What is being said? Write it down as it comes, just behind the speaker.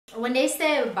When they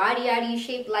said body yaddy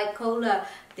shaped like cola,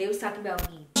 they was talking about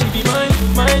me. She be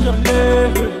mine on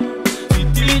level. She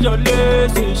did on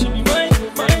level. She be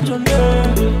mine on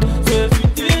level. Say she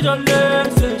did on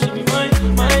level. Say she be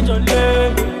mine on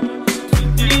level. She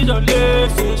did on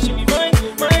level. Say she be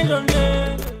mine on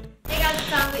level. Hey guys, it's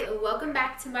Angwi and welcome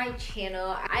back to my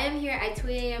channel. I am here at 2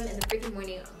 a.m. in the freaking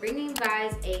morning bringing you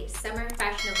guys a summer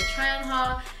Fashion Nova try-on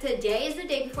haul. Today is the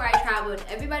day before I travel, and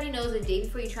everybody knows the day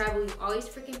before you travel, you always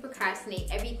freaking procrastinate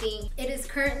everything. It is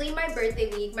currently my birthday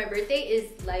week. My birthday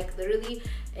is like literally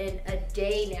in a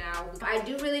day now. I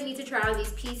do really need to try on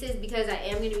these pieces because I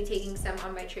am going to be taking some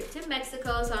on my trip to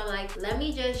Mexico, so I'm like, let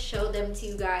me just show them to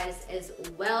you guys as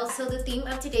well. So the theme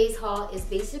of today's haul is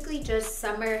basically just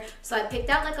summer, so I picked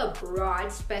out like a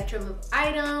broad spectrum of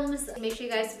items. Make sure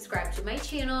you guys subscribe to my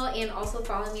channel and also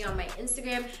follow me on my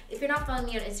Instagram. If you're not following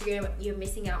me on Instagram, you're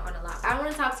missing out on a lot. I don't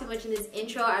want to talk too much in this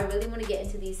intro. I really want to get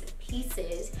into these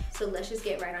pieces, so let's just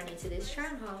get right on into this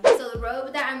try-on haul. So the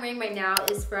robe that I'm wearing right now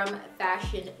is from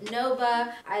Fashion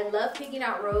Nova. I love picking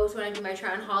out robes when I do my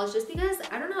try-on hauls just because,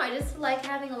 I don't know, I just like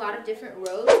having a lot of different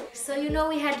robes. So you know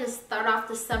we had to start off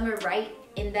the summer right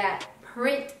in that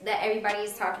print that everybody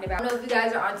is talking about. I don't know if you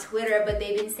guys are on Twitter, but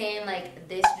they've been saying like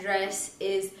this dress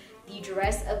is the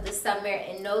dress of the summer,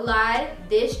 and no lie,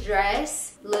 this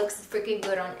dress looks freaking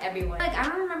good on everyone. Like, I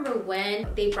don't remember when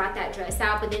they brought that dress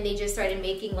out, but then they just started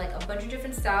making like a bunch of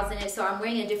different styles in it, so I'm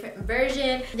wearing a different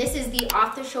version. This is the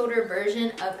off-the-shoulder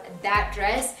version of that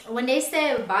dress. When they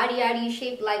said body yaddy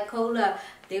shaped like cola,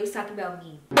 they was talking about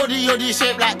me. Body yaddy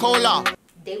shaped like cola.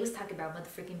 They was talking about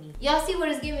motherfucking me. Y'all see what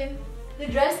it's giving? The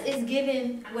dress is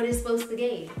giving what it's supposed to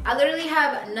give. I literally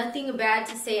have nothing bad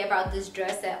to say about this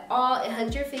dress at all. It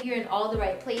hugs your figure in all the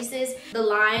right places. The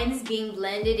lines being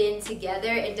blended in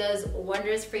together, it does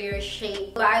wonders for your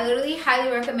shape. But I literally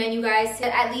highly recommend you guys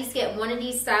to at least get one of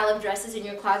these style of dresses in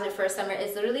your closet for summer.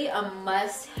 It's literally a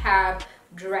must-have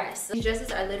dress. These dresses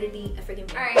are literally a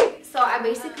freaking all right, so I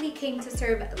basically came to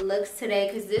serve looks today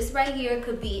because this right here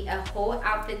could be a whole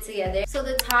outfit together. So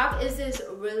the top is this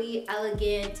really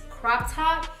elegant crop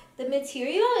top. The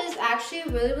material is actually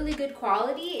really good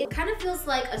quality. It kind of feels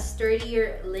like a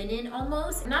sturdier linen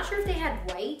almost. I'm not sure if they had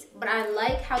white, but I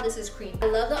like how this is cream. I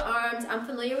love the arms. I'm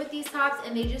familiar with these tops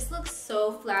and they just look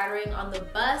so flattering on the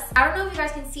bust. I don't know if you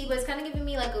guys can see, but it's kind of giving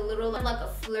me like a little like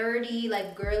a flirty,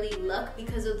 like girly look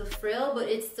because of the frill, but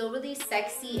it's still really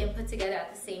sexy and put together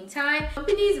at the same time.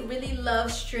 Companies really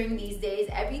love string these days.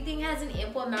 Everything has an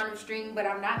ample amount of string, but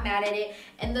I'm not mad at it.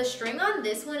 And the string on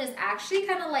this one is actually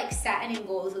kind of like satin and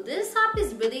gold. So this top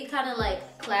is really kind of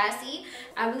like classy.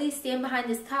 I really stand behind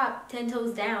this top 10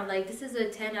 toes down. Like, this is a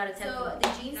 10 out of 10. So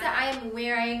the jeans that I am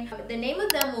wearing, the name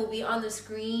of them will be on the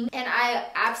screen, and I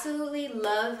absolutely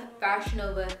love Fashion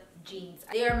Nova jeans.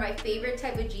 They are my favorite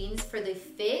type of jeans for the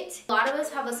fit. A lot of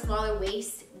us have a smaller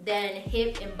waist than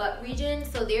hip and butt region,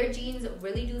 so their jeans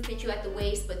really do fit you at the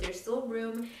waist, but there's still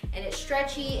room and it's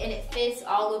stretchy and it fits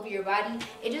all over your body.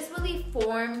 It just really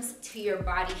forms to your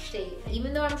body shape.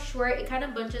 Even though I'm short, it kind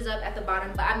of bunches up at the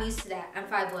bottom, but I'm used to that. I'm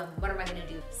 5'1", what am I gonna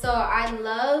do? So I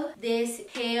love this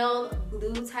pale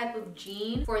blue type of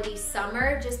jean for the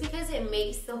summer just because it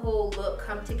makes the whole look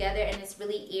come together and it's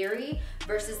really airy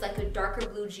versus like a darker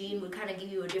blue jean would kind of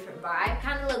give you a different vibe.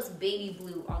 Kind of looks baby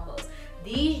blue almost.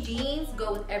 These jeans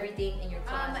go with everything in your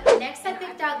closet. Next, I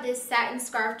picked out this satin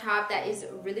scarf top that is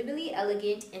really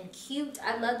elegant and cute.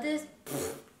 I love this.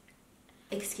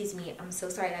 Excuse me, I'm so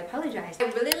sorry, I apologize. I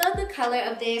really love the color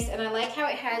of this, and I like how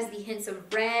it has the hints of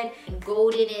red and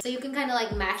gold in it. So you can kind of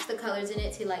like match the colors in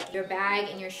it to like your bag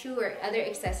and your shoe or other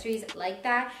accessories like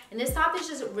that. And this top is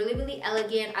just really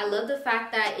elegant. I love the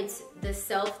fact that it's the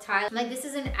self-tie. Like, this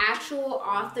is an actual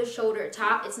off-the-shoulder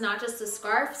top. It's not just a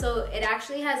scarf, so it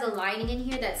actually has a lining in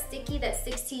here that's sticky, that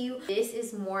sticks to you. This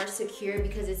is more secure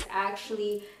because it's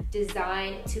actually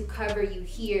designed to cover you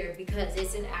here because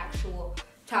it's an actual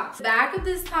top. The back of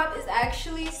this top is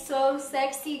actually so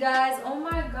sexy, guys. Oh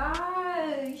my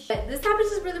gosh. But this top is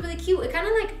just really cute. It kind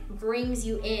of like brings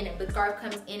you in. The scarf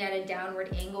comes in at a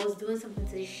downward angle. It's doing something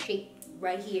to the shape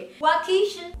right here.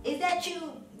 Waukesha, is that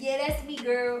you? Yeah, that's me,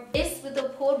 girl. This with the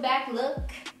pulled back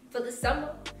look for the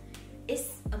summer.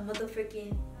 It's a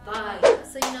motherfucking vibe.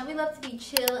 So you know we love to be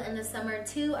chill in the summer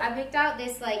too. I picked out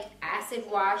this like acid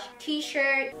wash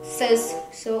t-shirt. Says,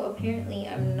 so apparently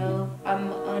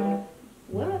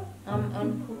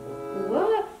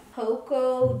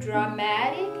Poco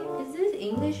Dramatic? Is this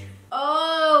English?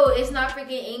 Oh, it's not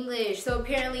freaking English. So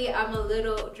apparently I'm a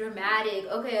little dramatic.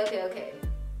 Okay.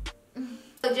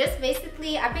 So just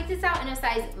basically, I picked this out in a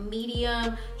size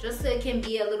medium, just so it can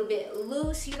be a little bit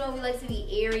loose. You know, we like to be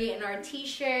airy in our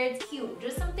t-shirts. Cute,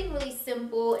 just something really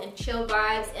simple and chill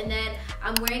vibes. And then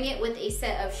I'm wearing it with a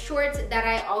set of shorts that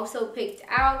I also picked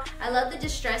out. I love the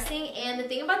distressing, and the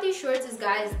thing about these shorts is,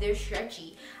 guys, they're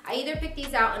stretchy. I either picked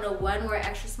these out in a 1 or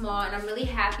extra small, and I'm really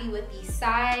happy with the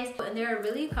size, and they're a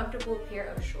really comfortable pair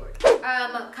of shorts.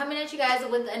 Coming at you guys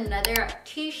with another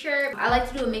t-shirt. I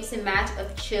like to do a mix and match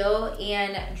of chill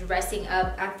and dressing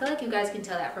up. I feel like you guys can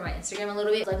tell that from my Instagram a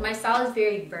little bit. Like, my style is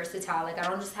very versatile. Like, I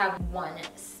don't just have one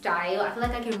style. I feel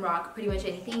like I can rock pretty much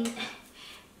anything.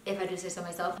 If I do say so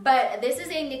myself. But this is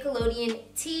a Nickelodeon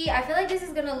tee. I feel like this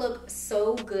is gonna look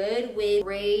so good with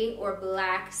gray or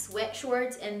black sweat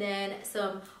shorts and then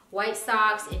some white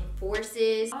socks and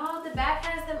forces. Oh, the back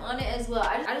has them on it as well.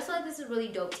 I just feel like this is really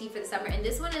dope tee for the summer, and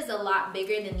this one is a lot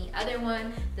bigger than the other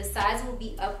one. The size will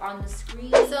be up on the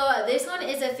screen. So this one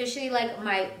is officially like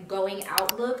my going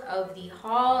out look of the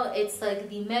haul. It's like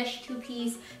the mesh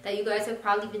two-piece that you guys have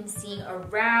probably been seeing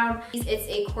around. It's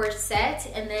a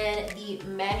corset and then the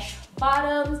mesh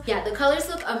bottoms. Yeah, the colors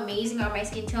look amazing on my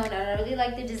skin tone, and I really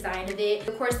like the design of it.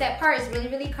 The corset part is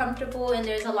really comfortable, and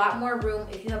there's a lot more room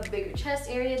if you have a bigger chest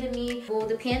area than me. Well,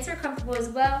 the pants are comfortable as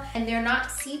well, and they're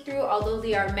not see-through, although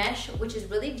they are mesh, which is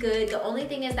really good. The only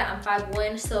thing is that I'm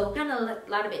 5'1", so kind of a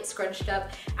lot of it scrunched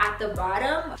up at the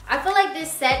bottom. I feel like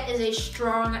this set is a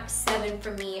strong 7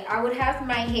 for me. I would have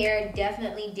my hair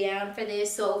definitely down for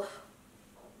this, so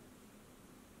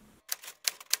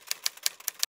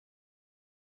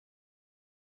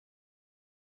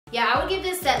yeah, I would give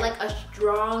this set like a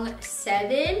strong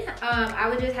 7. I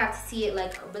would just have to see it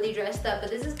like really dressed up, but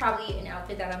this is probably an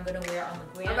outfit that I'm gonna wear on the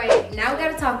gram. All right, now we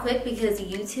gotta talk quick because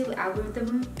YouTube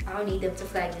algorithm, I don't need them to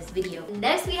flag this video.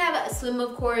 Next we have a swim,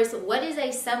 of course. What is a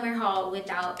summer haul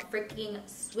without freaking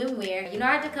swimwear? You know,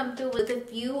 I had to come through with a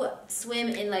few swim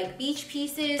and like beach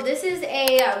pieces. This is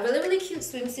a really cute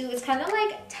swimsuit. It's kind of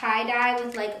like tie-dye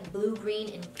with like blue,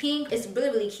 green, and pink. It's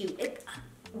really cute. It's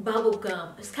bubble gum.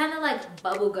 It's kind of like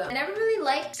bubble gum. I never really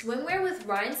liked swimwear with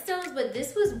rhinestones, but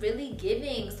this was really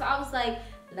giving, so I was like,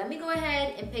 let me go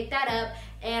ahead and pick that up.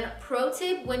 And pro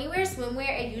tip, when you wear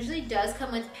swimwear, it usually does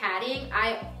come with padding.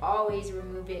 I always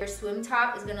remove it. Your swim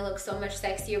top is gonna look so much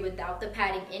sexier without the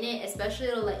padding in it, especially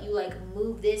it'll let you like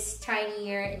move this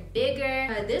tinier and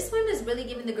bigger. This swim is really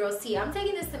giving the girls tea. I'm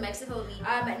taking this to Mexico Beach.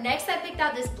 Next I picked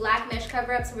out this black mesh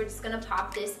cover up, so we're just gonna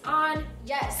pop this on.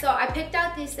 Yes, so I picked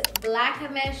out this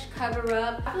black mesh cover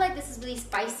up. I feel like this is really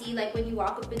spicy, like when you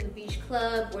walk up in the beach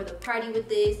club or the party with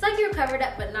this. It's like you're covered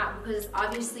up, but not, because it's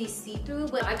obviously see-through.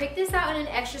 But I picked this out in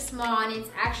an extra small, and it's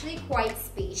actually quite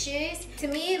spacious. To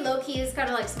me, low-key is kind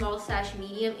of like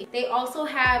small/medium. They also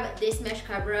have this mesh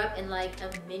cover up in like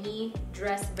a mini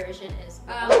dress version as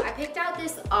well. I picked out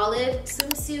this olive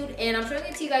swimsuit, and I'm showing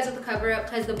it to you guys with the cover up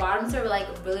because the bottoms are like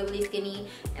really skinny,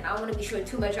 and I don't want to be showing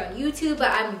too much on YouTube,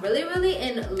 but I'm really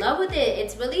in love with it.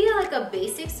 It's really like a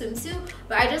basic swimsuit,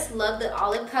 but I just love the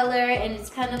olive color, and it's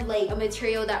kind of like a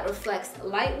material that reflects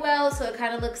light well, so it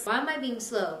kind of looks, why am I being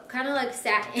slow? Kind of like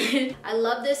satin. I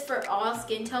love this for all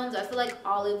skin tones. I feel like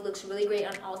olive looks really great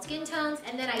on all skin tones.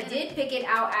 And then I did pick it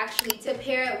out actually to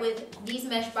pair it with these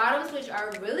mesh bottoms, which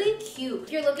are really cute.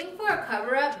 If you're looking for a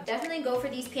cover up, definitely go for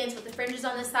these pants with the fringes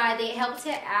on the side. They help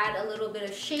to add a little bit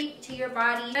of shape to your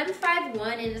body. I'm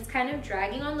 5'1", and it's kind of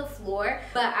dragging on the floor,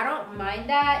 but I don't mind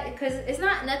that because it's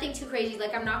not nothing too crazy.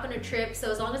 Like, I'm not gonna trip, so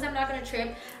as long as I'm not gonna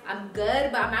trip, I'm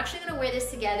good. But I'm actually gonna wear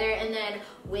this together and then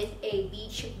with a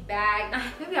beach bag.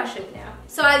 Maybe I'll show you now.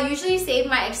 So I usually save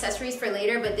my accessories for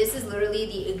later, but this is literally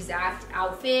the exact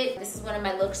outfit. This is one of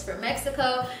my looks for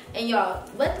Mexico, and y'all,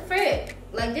 what the frick?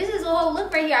 Like, this is a whole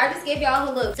look right here. I just gave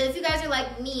y'all a look. So if you guys are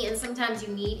like me and sometimes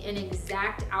you need an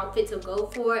exact outfit to go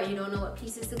for and you don't know what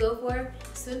pieces to go for,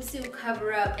 swimsuit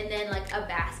cover up and then like a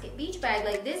basket beach bag,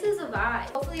 like this is a vibe.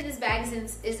 Hopefully this bag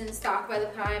is in stock by the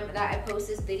time that I post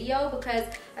this video, because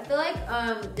I feel like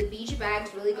the beach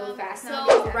bags really go fast now.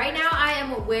 So right now I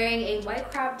am wearing a white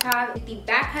crop top with the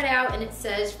back cut out, and it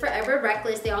says Forever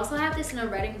Reckless. They also have this in a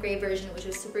red and gray version, which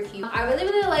is super cute. I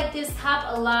really like this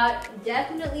top a lot.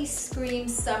 Definitely screams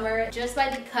summer just by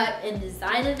the cut and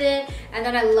design of it. And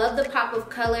then I love the pop of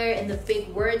color and the big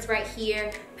words right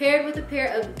here. Paired with a pair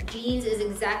of jeans is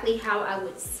exactly how I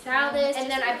would style this. And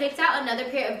then I picked out another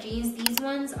pair of jeans. These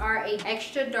ones are a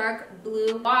extra dark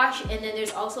blue wash, and then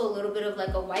there's also a little bit of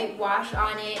like a white wash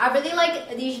on it. I really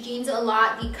like these jeans a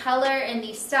lot. The color and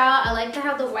the style, I like to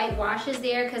have the white washes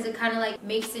there because it kind of like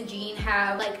makes the jean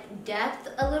have like depth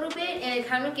a little bit, and it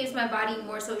kind of gives my body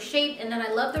more so shape. And then I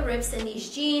love the rips in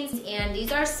these jeans, and and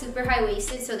these are super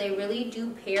high-waisted, so they really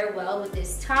do pair well with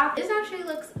this top. This actually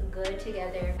looks good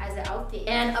together as an outfit.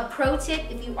 And a pro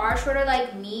tip, if you are shorter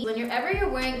like me, whenever you're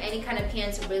wearing any kind of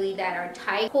pants really that are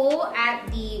tight, pull at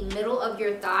the middle of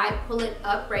your thigh, pull it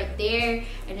up right there,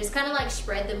 and just kind of like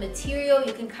spread the material.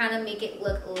 You can kind of make it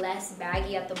look less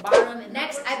baggy at the bottom. And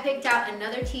next, I picked out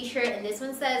another t-shirt, and this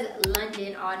one says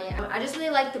London on it. I just really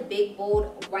like the big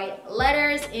bold white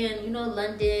letters, and you know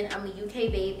London, I'm a UK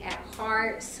babe at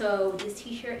heart, so this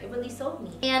t-shirt, it really sold me.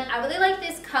 And I really like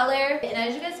this color, and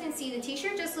as you guys can see, the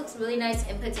t-shirt just looks really nice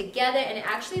and put together, and it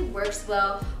actually works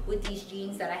well with these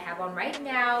jeans that I have on right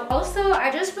now. Also,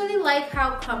 I just really like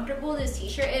how comfortable this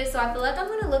t-shirt is, so I feel like I'm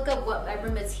gonna look up whatever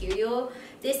material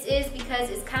this is, because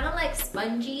it's kind of like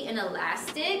spongy and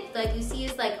elastic. Like you see,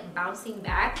 it's like bouncing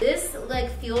back. This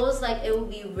like feels like it would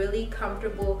be really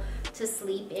comfortable to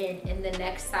sleep in the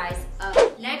next size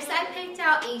up. Next, I picked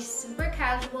out a super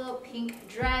casual pink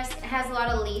dress. It has a lot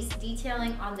of lace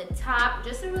detailing on the top.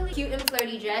 Just a really cute and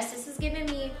flirty dress. This is giving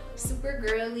me super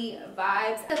girly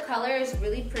vibes. The color is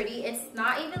really pretty. It's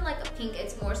not even like a pink,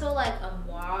 it's more so like a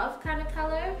mauve kind of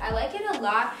color. I like it a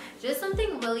lot. Just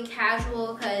something really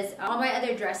casual, because all my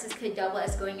other dresses could double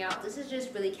as going out. This is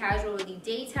just really casual, really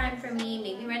daytime for me,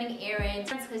 maybe running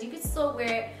errands, because you could still wear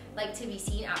it like to be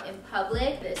seen out in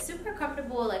public. It's super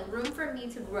comfortable, like room for me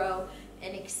to grow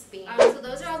and expand. So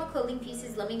those are all the clothing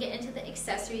pieces. Let me get into the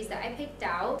accessories that I picked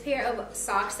out. A pair of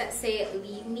socks that say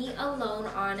 "Leave Me Alone"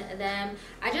 on them.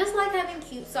 I just like having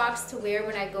cute socks to wear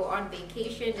when I go on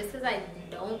vacation, just because I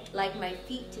don't like my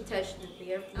feet to touch the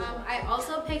bare floor. I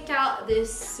also picked out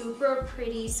this super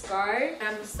pretty scarf.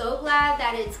 I'm so glad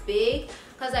that it's big,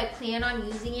 because I plan on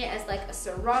using it as like a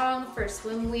sarong for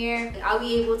swimwear. I'll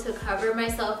be able to cover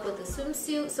myself with a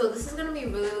swimsuit, so this is gonna be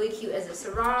really, really cute as a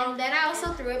sarong. And then I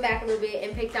also threw it back a little bit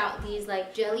and picked out these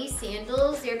like jelly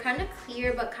sandals. They're kind of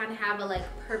clear, but kind of have a like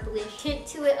purplish tint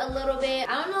to it a little bit.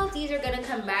 I don't know if these are gonna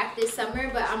come back this summer,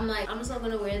 but I'm still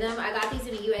gonna wear them. I got these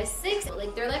in a US 6.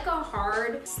 Like they're like a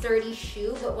hard, sturdy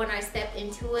shoe, but when I stepped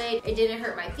into it, it didn't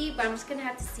hurt my feet, but I'm just gonna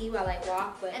have to see while I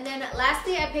walk. And then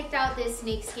lastly, I picked out this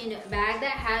snakeskin bag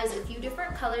that has a few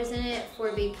different colors in it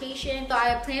for vacation. So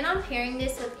I plan on pairing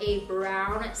this with a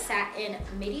brown satin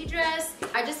midi dress.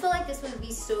 I just feel like this would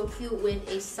be so cute with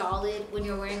a solid, when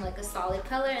you're wearing like a solid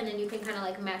color, and then you can kind of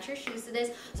like match your shoes to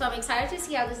this. So I'm excited to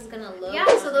see how this is gonna look. Yeah,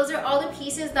 so those are all the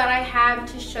pieces that I have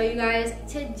to show you guys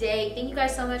today. Thank you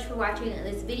guys so much for watching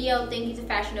this video. Thank you to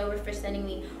Fashion Nova for sending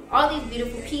me all these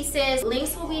beautiful pieces.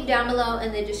 Links will be down below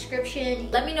in the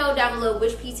description. Let me know down below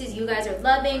which pieces you guys are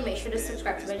loving. Make sure to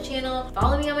subscribe to my channel.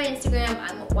 Follow me on my Instagram.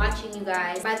 I'm watching you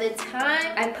guys. By the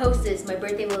time I post this, my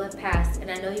birthday will have passed, and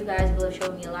I know you guys will have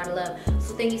shown me a lot of love.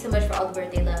 So thank you so much for all the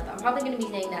birthday love. I'm probably gonna be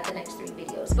saying that the next 3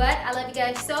 videos. But I love you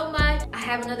guys so much. I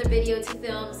have another video to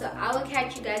film, so I will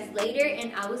catch you guys later,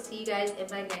 and I will see you guys in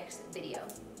my next video.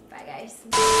 Bye guys.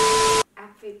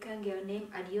 African girl named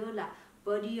Adiola.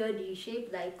 Body or D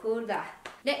shape like Koda.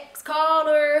 Next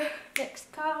caller.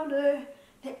 Next caller.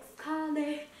 Next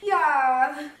caller.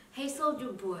 Yeah. Hey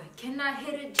soldier boy, can I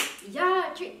hit it?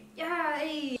 Yeah, yeah.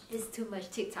 Hey. It's too much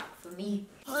TikTok for me.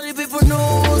 All the people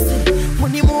know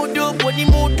when you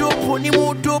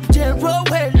moved up, general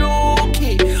well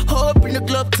okay. Up in the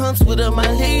club, tons with all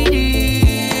my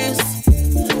ladies.